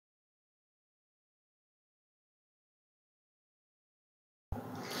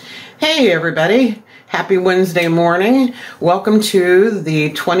Hey everybody, happy Wednesday morning. Welcome to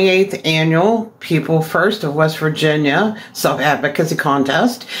the 28th annual People First of West Virginia Self-Advocacy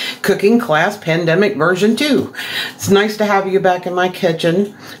Contest, Cooking Class Pandemic Version 2. It's nice to have you back in my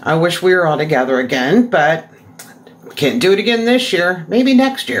kitchen. I wish we were all together again, but can't do it again this year, maybe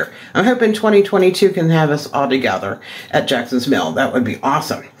next year. I'm hoping 2022 can have us all together at Jackson's Mill. That would be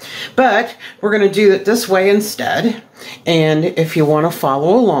awesome. But we're going to do it this way instead. And if you want to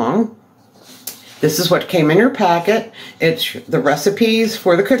follow along, this is what came in your packet. It's the recipes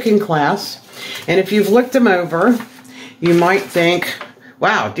for the cooking class. And if you've looked them over, you might think,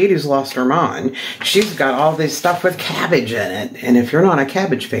 wow, Dede's lost her mind. She's got all this stuff with cabbage in it. And if you're not a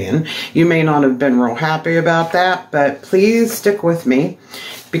cabbage fan, you may not have been real happy about that, but please stick with me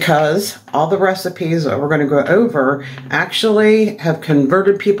because all the recipes that we're going to go over actually have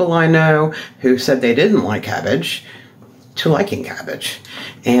converted people I know who said they didn't like cabbage to liking cabbage.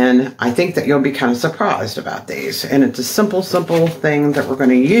 And I think that you'll be kind of surprised about these. And it's a simple thing that we're going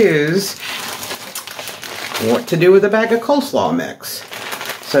to use. What to do with a bag of coleslaw mix.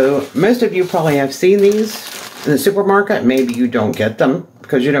 So most of you probably have seen these in the supermarket. Maybe you don't get them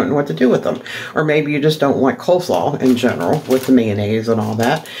because you don't know what to do with them. Or maybe you just don't like coleslaw in general with the mayonnaise and all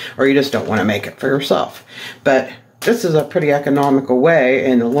that. Or you just don't want to make it for yourself. But this is a pretty economical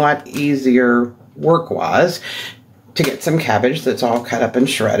way and a lot easier work-wise to get some cabbage that's all cut up and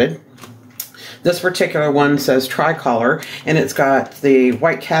shredded. This particular one says tricolor, and it's got the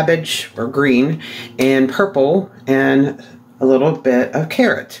white cabbage, or green, and purple, and a little bit of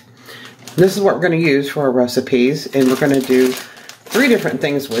carrot. This is what we're going to use for our recipes, and we're going to do 3 different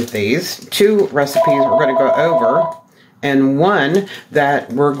things with these. 2 recipes we're going to go over, and 1 that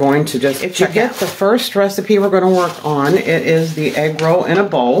we're going to just check out. If you get the first recipe we're going to work on, it is the egg roll in a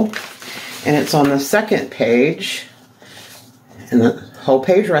bowl, and it's on the 2nd page, in the whole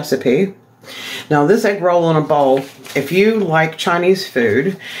page recipe. Now this egg roll in a bowl, if you like Chinese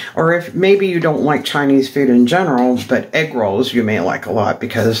food, or if maybe you don't like Chinese food in general, but egg rolls you may like a lot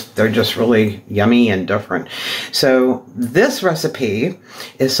because they're just really yummy and different. So this recipe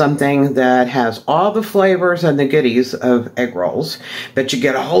is something that has all the flavors and the goodies of egg rolls, but you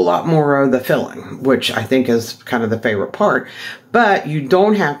get a whole lot more of the filling, which I think is kind of the favorite part, but you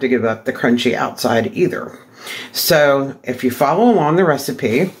don't have to give up the crunchy outside either. So if you follow along the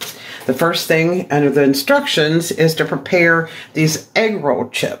recipe, the first thing under the instructions is to prepare these egg roll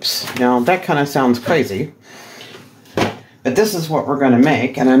chips. Now that kind of sounds crazy, but this is what we're going to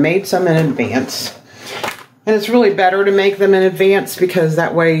make, and I made some in advance. And it's really better to make them in advance because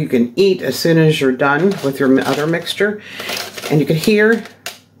that way you can eat as soon as you're done with your other mixture. And you can hear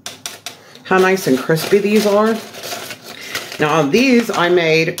how nice and crispy these are. Now these I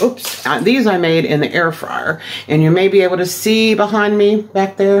made, these I made in the air fryer, and you may be able to see behind me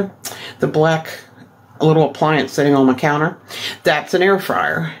back there, the black little appliance sitting on my counter. That's an air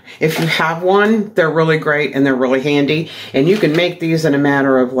fryer. If you have one, they're really great and they're really handy, and you can make these in a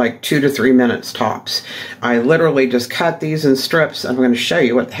matter of like 2 to 3 minutes tops. I literally just cut these in strips. I'm going to show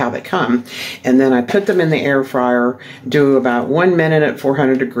you how they come, and then I put them in the air fryer, do about 1 minute at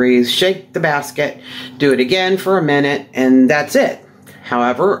 400 degrees, shake the basket, do it again for a minute, and that's it.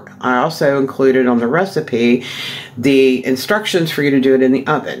 However, I also included on the recipe the instructions for you to do it in the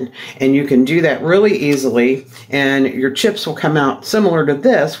oven. And you can do that really easily, and your chips will come out similar to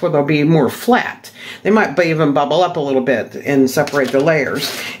this, where they'll be more flat. They might even bubble up a little bit and separate the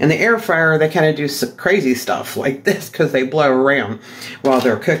layers. In the air fryer, they kind of do some crazy stuff like this because they blow around while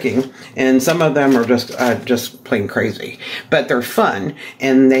they're cooking. And some of them are just plain crazy. But they're fun,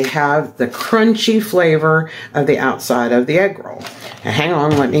 and they have the crunchy flavor of the outside of the egg roll. Now, hang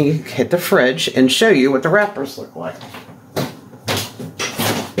on, let me hit the fridge and show you what the wrappers look like.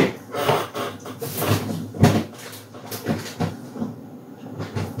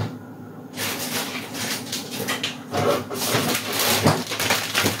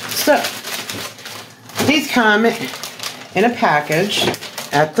 So, these come in a package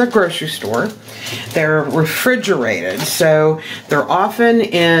at the grocery store. They're refrigerated, so they're often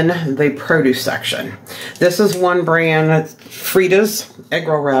in the produce section. This is one brand, Frida's egg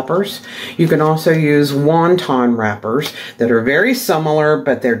roll wrappers. You can also use wonton wrappers that are very similar,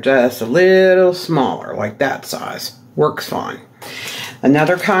 but they're just a little smaller, like that size. Works fine.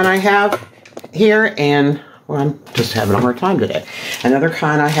 Another kind I have here, and well, I'm just having a hard time today. Another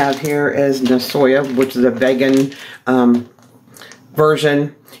kind I have here is Nasoya, which is a vegan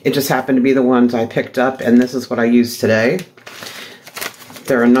version. It just happened to be the ones I picked up, and this is what I use today.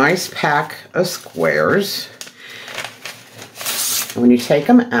 They're a nice pack of squares. And when you take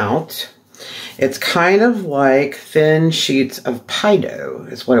them out, It's kind of like thin sheets of pie dough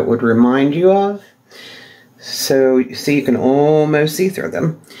is what it would remind you of. So you see, you can almost see through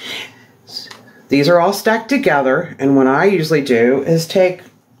them. These are all stacked together, and what I usually do is take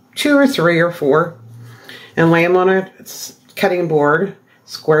 2 or 3 or 4 and lay them on a cutting board,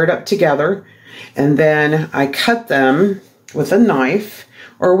 squared up together, and then I cut them with a knife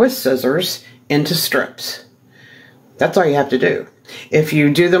or with scissors into strips. That's all you have to do. If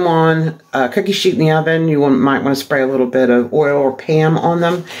you do them on a cookie sheet in the oven, you might want to spray a little bit of oil or Pam on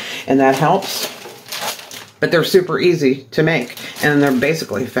them, and that helps. But they're super easy to make, and they're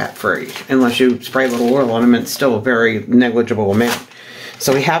basically fat-free. Unless you spray a little oil on them, it's still a very negligible amount.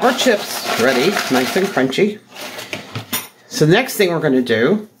 So we have our chips ready, nice and crunchy. So the next thing we're going to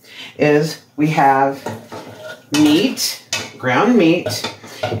do is we have meat, ground meat.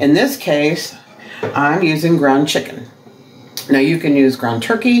 In this case, I'm using ground chicken. Now you can use ground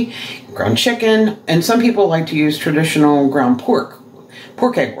turkey, ground chicken, and some people like to use traditional ground pork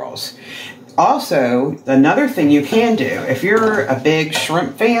egg rolls. Also, another thing you can do, if you're a big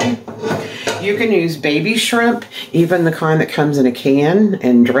shrimp fan, you can use baby shrimp, even the kind that comes in a can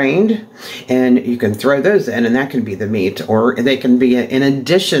and drained, and you can throw those in, and that can be the meat, or they can be in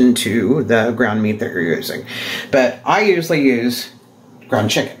addition to the ground meat that you're using. But I usually use ground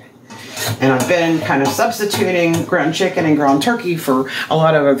chicken. And I've been kind of substituting ground chicken and ground turkey for a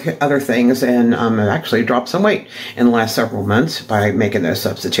lot of other things, and I've actually dropped some weight in the last several months by making those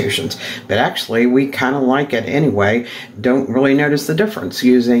substitutions. But actually, we kind of like it anyway. Don't really notice the difference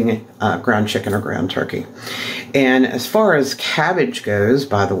using ground chicken or ground turkey. And as far as cabbage goes,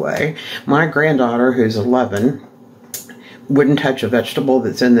 by the way, my granddaughter, who's 11, wouldn't touch a vegetable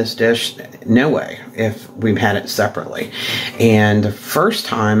that's in this dish, no way, if we've had it separately. And the first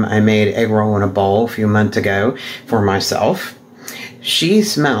time I made egg roll in a bowl a few months ago for myself, she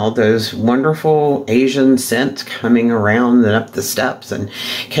smelled those wonderful Asian scents coming around and up the steps, and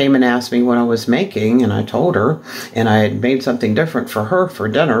came and asked me what I was making, and I told her, and I had made something different for her for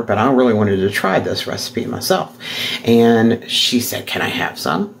dinner, but I really wanted to try this recipe myself. And she said, "Can I have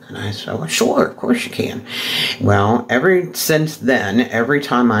some?" And I said, "Well, sure, of course you can." Well, since then, every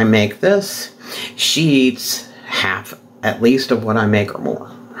time I make this, she eats half at least of what I make or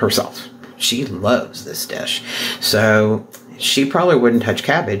more herself. She loves this dish. So she probably wouldn't touch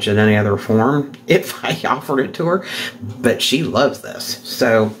cabbage in any other form if I offered it to her, but she loves this.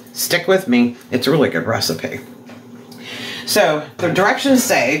 So stick with me. It's a really good recipe. So the directions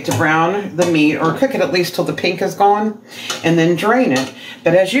say to brown the meat or cook it at least till the pink is gone and then drain it.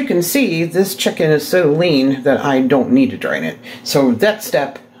 But as you can see, this chicken is so lean that I don't need to drain it. So that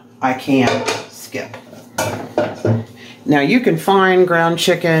step I can skip. Now you can find ground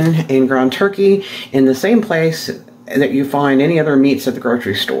chicken and ground turkey in the same place that you find any other meats at the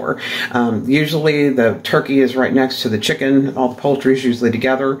grocery store. Usually the turkey is right next to the chicken. All the poultry is usually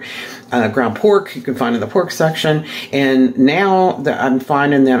together. Ground pork you can find in the pork section. And now that I'm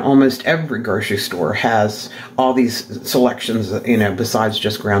finding that almost every grocery store has all these selections, you know, besides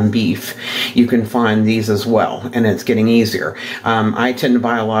just ground beef. You can find these as well, and it's getting easier. I tend to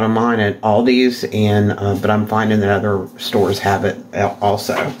buy a lot of mine at Aldi's, and but I'm finding that other stores have it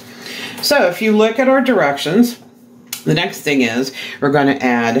also. So if you look at our directions, the next thing is we're going to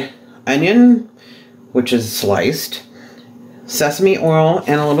add onion, which is sliced, sesame oil,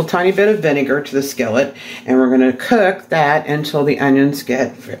 and a little tiny bit of vinegar to the skillet, and we're going to cook that until the onions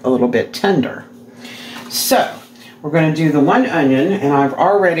get a little bit tender. So we're going to do the one onion, and I've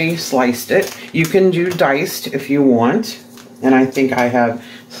already sliced it. You can do diced if you want, and I think I have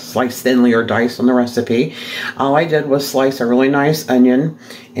sliced thinly or diced on the recipe. All I did was slice a really nice onion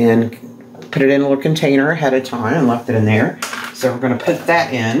and put it in a little container ahead of time and left it in there. So we're going to put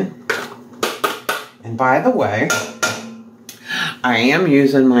that in. And by the way, I am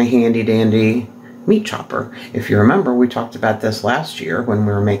using my handy dandy meat chopper. If you remember, we talked about this last year when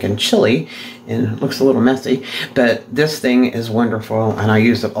we were making chili, and it looks a little messy, but this thing is wonderful and I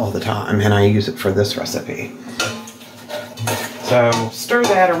use it all the time, and I use it for this recipe. So stir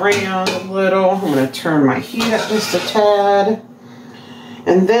that around a little. I'm going to turn my heat up just a tad.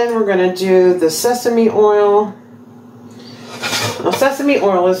 And then we're going to do the sesame oil. Now, sesame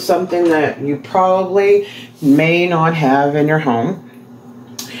oil is something that you probably may not have in your home.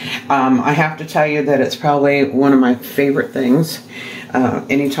 I have to tell you that it's probably one of my favorite things.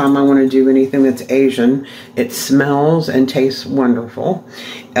 Anytime I want to do anything that's Asian, it smells and tastes wonderful.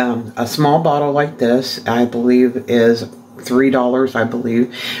 A small bottle like this, I believe, is $3, I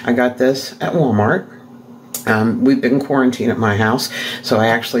believe. I got this at Walmart. We've been quarantined at my house, so I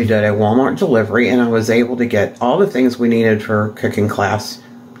actually did a Walmart delivery, and I was able to get all the things we needed for cooking class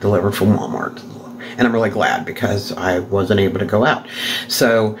delivered from Walmart. And I'm really glad because I wasn't able to go out.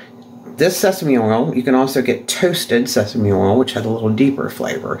 So this sesame oil, you can also get toasted sesame oil, which has a little deeper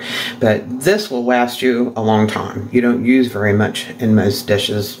flavor. But this will last you a long time. You don't use very much in most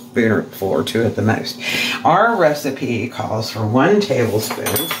dishes, spoonful or two at the most. Our recipe calls for 1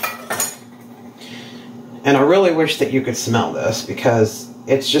 tablespoon. And I really wish that you could smell this because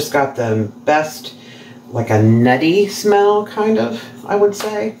it's just got the best, like a nutty smell, kind of, I would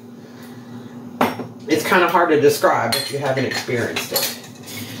say. It's kind of hard to describe if you haven't experienced it.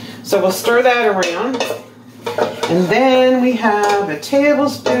 So we'll stir that around. And then we have a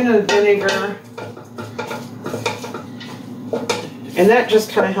tablespoon of vinegar. And that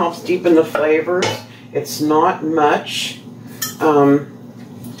just kind of helps deepen the flavors. It's not much.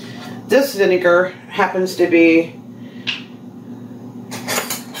 This vinegar happens to be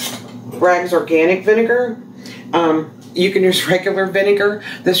Bragg's organic vinegar. You can use regular vinegar.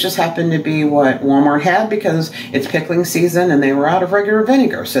 This just happened to be what Walmart had because it's pickling season and they were out of regular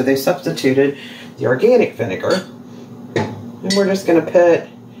vinegar. So they substituted the organic vinegar. And we're just going to put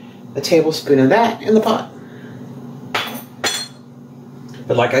a tablespoon of that in the pot.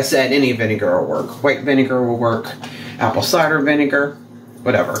 But like I said, any vinegar will work. White vinegar will work. Apple cider vinegar.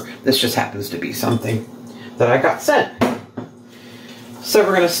 Whatever. This just happens to be something that I got sent. So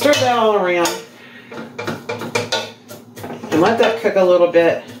we're going to stir that all around. And let that cook a little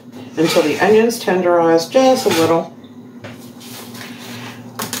bit until the onions tenderize just a little.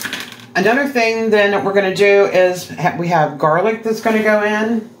 Another thing then that we're going to do is we have garlic that's going to go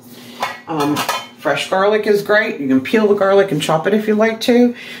in. Fresh garlic is great. You can peel the garlic and chop it if you like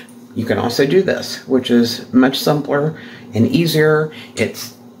to. You can also do this, which is much simpler and easier.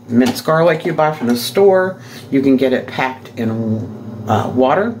 It's minced garlic you buy from the store. You can get it packed in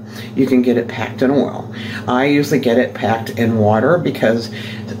water. You can get it packed in oil. I usually get it packed in water because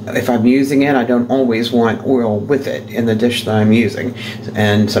if I'm using it, I don't always want oil with it in the dish that I'm using.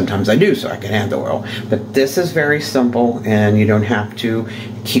 And sometimes I do, so I can add the oil. But this is very simple, and you don't have to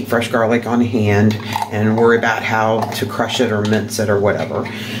keep fresh garlic on hand and worry about how to crush it or mince it or whatever.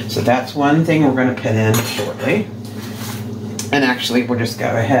 So that's one thing we're going to put in shortly. And actually, we'll just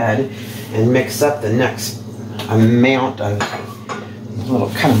go ahead and mix up the next amount of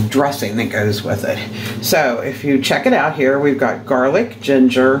little kind of dressing that goes with it. So if you check it out here, we've got garlic,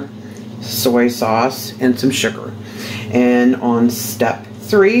 ginger, soy sauce, and some sugar. And on step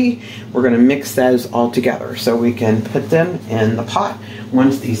 3, we're going to mix those all together so we can put them in the pot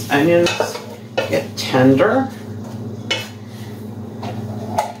once these onions get tender.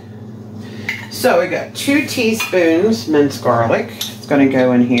 So we got 2 teaspoons minced garlic. It's going to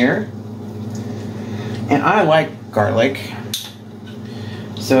go in here. And I like garlic.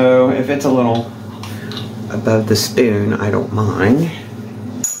 So if it's a little above the spoon, I don't mind.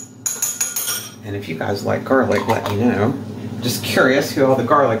 And if you guys like garlic, let me know. Just curious who all the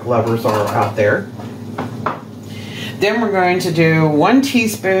garlic lovers are out there. Then we're going to do 1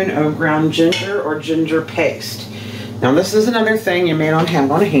 teaspoon of ground ginger or ginger paste. Now this is another thing you may not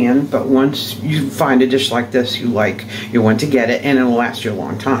have on hand, but once you find a dish like this you like, you want to get it and it'll last you a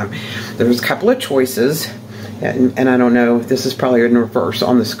long time. There's a couple of choices. And I don't know, this is probably in reverse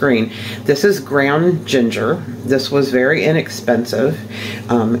on the screen. This is ground ginger. This was very inexpensive.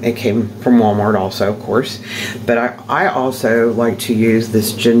 It came from Walmart also, of course. But I also like to use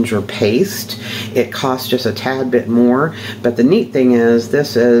this ginger paste. It costs just a tad bit more. But the neat thing is,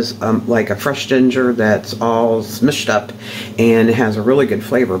 this is like a fresh ginger that's all smushed up and it has a really good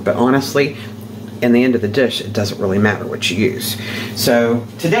flavor. But honestly, in the end of the dish, it doesn't really matter what you use. So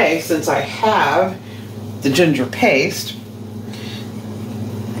today, since I have the ginger paste,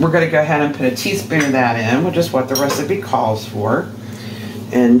 we're going to go ahead and put a teaspoon of that in, which is what the recipe calls for.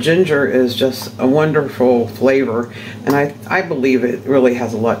 And ginger is just a wonderful flavor, and I believe it really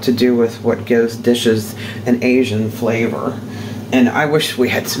has a lot to do with what gives dishes an Asian flavor. And I wish we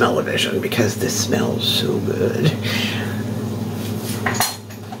had smell-o-vision because this smells so good.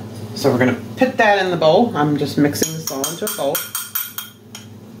 So we're going to put that in the bowl. I'm just mixing this all into a bowl.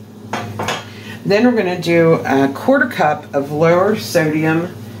 Then we're going to do a 1/4 cup of lower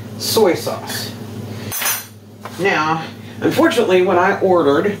sodium soy sauce. Now, unfortunately, when I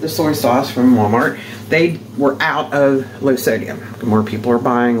ordered the soy sauce from Walmart, they were out of low sodium. More people are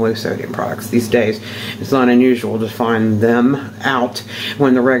buying low sodium products these days. It's not unusual to find them out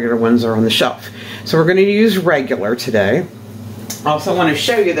when the regular ones are on the shelf. So we're going to use regular today. I also want to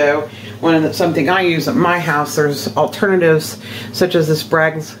show you though, something I use at my house. There's alternatives such as this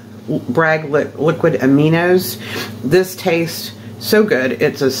Bragg liquid aminos. This tastes So good.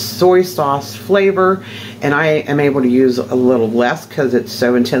 It's a soy sauce flavor, and I am able to use a little less because it's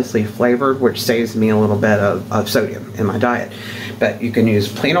so intensely flavored, which saves me a little bit of sodium in my diet. But you can use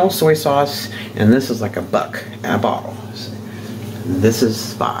plain old soy sauce, and this is like $1 a bottle. This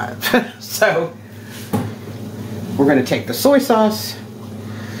is $5. So we're going to take the soy sauce,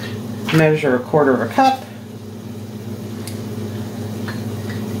 measure 1/4 cup.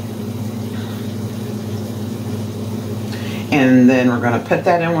 And then we're going to put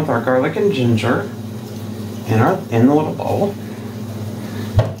that in with our garlic and ginger in the little bowl.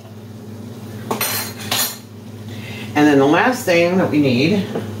 And then the last thing that we need,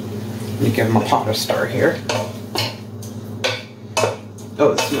 let me give them a pot of stir here.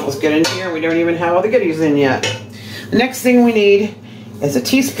 Oh, it smells good in here. We don't even have all the goodies in yet. The next thing we need is a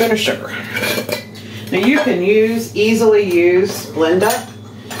teaspoon of sugar. Now you can easily use Splenda.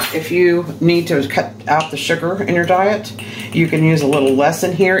 If you need to cut out the sugar in your diet, you can use a little less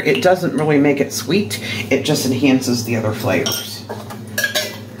in here. It doesn't really make it sweet. It just enhances the other flavors.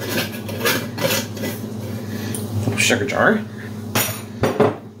 Little sugar jar.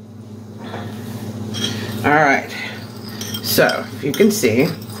 All right. So, if you can see,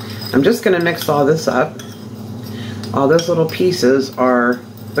 I'm just going to mix all this up. All those little pieces are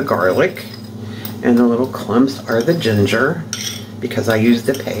the garlic, and the little clumps are the ginger, because I used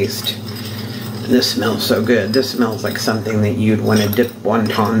the paste. This smells so good. This smells like something that you'd want to dip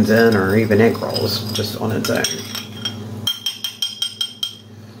wontons in, or even egg rolls, just on its own.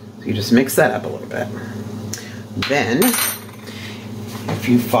 So you just mix that up a little bit. Then, if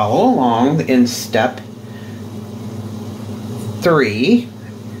you follow along in step 3,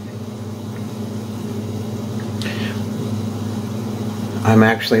 I'm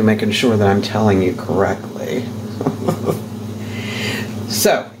actually making sure that I'm telling you correctly.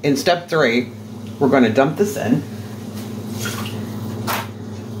 So, in step 3, we're going to dump this in.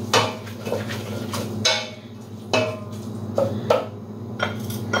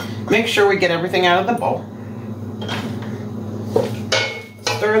 Make sure we get everything out of the bowl.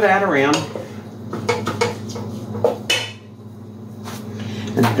 Stir that around.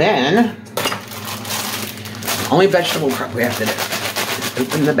 And then, the only vegetable prep we have to do is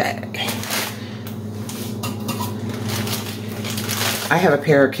open the bag. I have a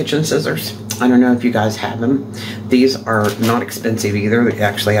pair of kitchen scissors. I don't know if you guys have them. These are not expensive either.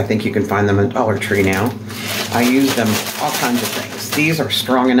 Actually, I think you can find them at Dollar Tree now. I use them for all kinds of things. These are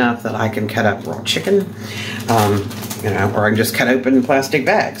strong enough that I can cut up raw chicken, you know, or I can just cut open plastic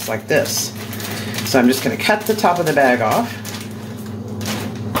bags like this. So I'm just going to cut the top of the bag off.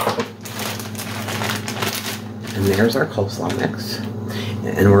 And there's our coleslaw mix.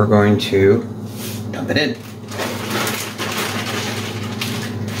 And we're going to dump it in.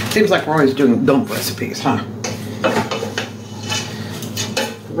 Seems like we're always doing dump recipes, huh?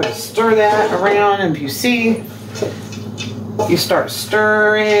 I'm going to stir that around, and if you see, you start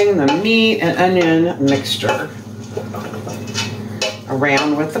stirring the meat and onion mixture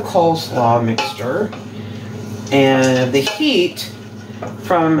around with the coleslaw mixture, and the heat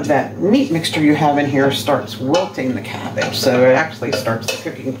from that meat mixture you have in here starts wilting the cabbage, so it actually starts the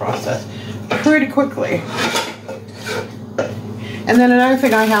cooking process pretty quickly. And then another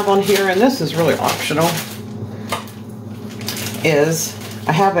thing I have on here, and this is really optional, is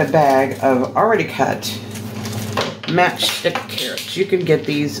I have a bag of already cut matchstick carrots. You can get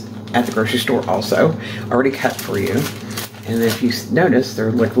these at the grocery store also, already cut for you. And if you notice,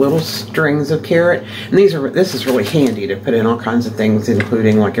 they're like little strings of carrot. And this is really handy to put in all kinds of things,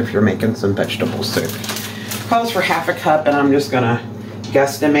 including like if you're making some vegetable soup. Calls for ½ cup, and I'm just gonna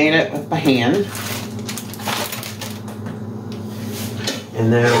guesstimate it with my hand.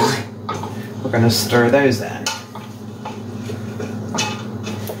 And then we're going to stir those in.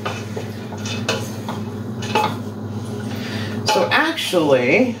 So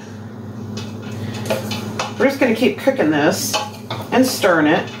actually, we're just going to keep cooking this and stirring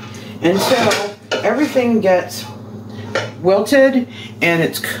it until everything gets wilted and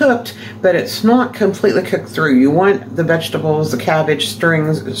it's cooked, but it's not completely cooked through. You want the vegetables, the cabbage,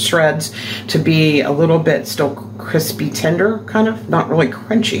 shreds to be a little bit still crispy, tender, kind of, not really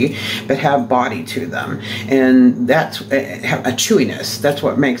crunchy, but have body to them. And that's have a chewiness. That's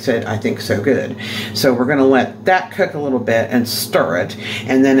what makes it, I think, so good. So we're going to let that cook a little bit and stir it.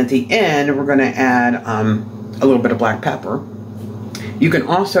 And then at the end, we're going to add a little bit of black pepper. You can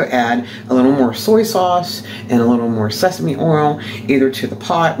also add a little more soy sauce and a little more sesame oil, either to the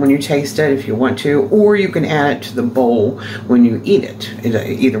pot when you taste it if you want to, or you can add it to the bowl when you eat it.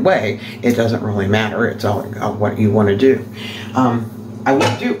 Either way, it doesn't really matter. It's all what you want to do.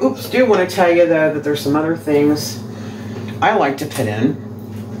 I do want to tell you though that there's some other things I like to put in,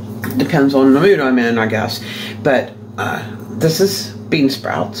 depends on the mood I'm in, I guess, but this is bean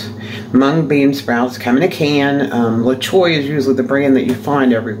sprouts. Mung bean sprouts come in a can. La Choy is usually the brand that you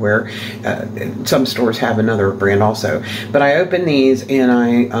find everywhere. Some stores have another brand also. But I open these and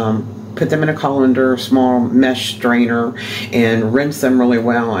I put them in a colander, small mesh strainer, and rinse them really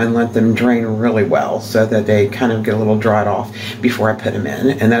well and let them drain really well so that they kind of get a little dried off before I put them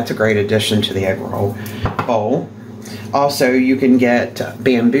in. And that's a great addition to the egg roll bowl. Also, you can get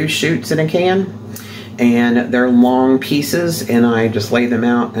bamboo shoots in a can. And they're long pieces, and I just lay them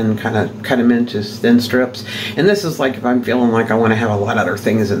out and kind of cut them into thin strips. And this is like if I'm feeling like I want to have a lot of other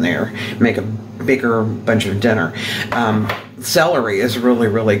things in there, make a bigger bunch of dinner. Celery is really,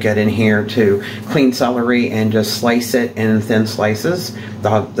 really good in here too. Clean celery and just slice it in thin slices,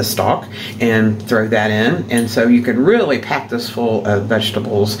 the stalk, and throw that in. And so you can really pack this full of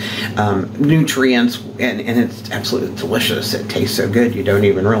vegetables, nutrients, and it's absolutely delicious. It tastes so good you don't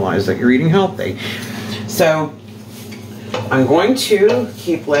even realize that you're eating healthy. So I'm going to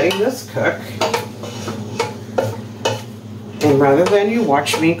keep letting this cook. And rather than you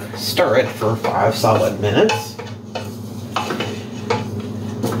watch me stir it for 5 solid minutes,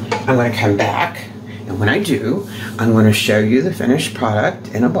 I'm going to come back, and when I do, I'm going to show you the finished product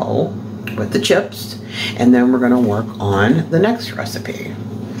in a bowl with the chips, and then we're going to work on the next recipe.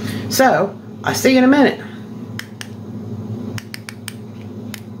 So, I'll see you in a minute.